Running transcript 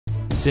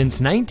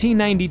Since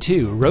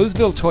 1992,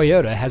 Roseville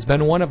Toyota has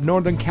been one of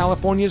Northern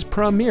California's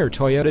premier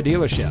Toyota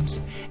dealerships.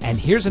 And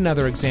here's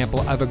another example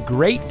of a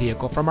great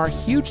vehicle from our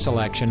huge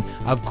selection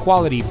of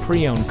quality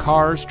pre-owned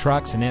cars,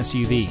 trucks, and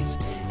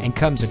SUVs, and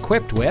comes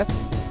equipped with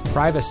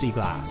privacy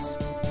glass,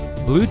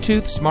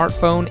 Bluetooth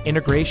smartphone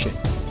integration,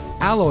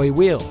 alloy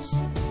wheels,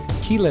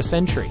 keyless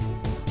entry,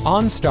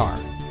 OnStar,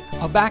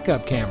 a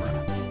backup camera,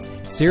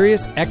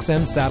 Sirius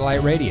XM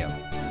satellite radio,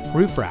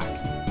 roof rack,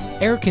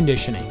 air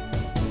conditioning,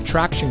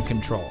 traction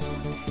control,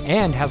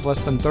 and has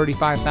less than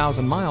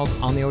 35,000 miles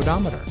on the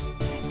odometer.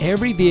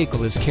 Every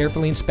vehicle is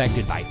carefully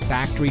inspected by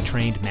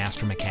factory-trained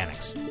master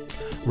mechanics.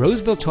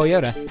 Roseville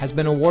Toyota has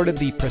been awarded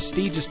the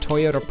prestigious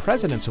Toyota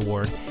President's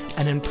Award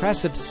an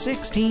impressive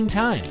 16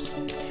 times.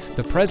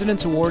 The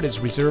President's Award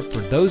is reserved for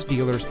those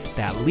dealers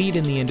that lead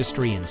in the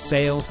industry in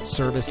sales,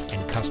 service,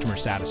 and customer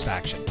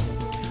satisfaction.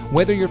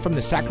 Whether you're from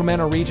the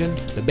Sacramento region,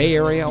 the Bay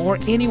Area, or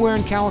anywhere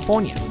in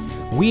California,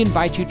 we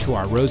invite you to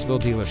our Roseville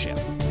dealership.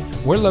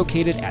 We're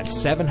located at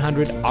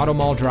 700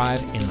 Automall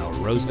Drive in the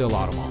Roseville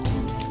Automall.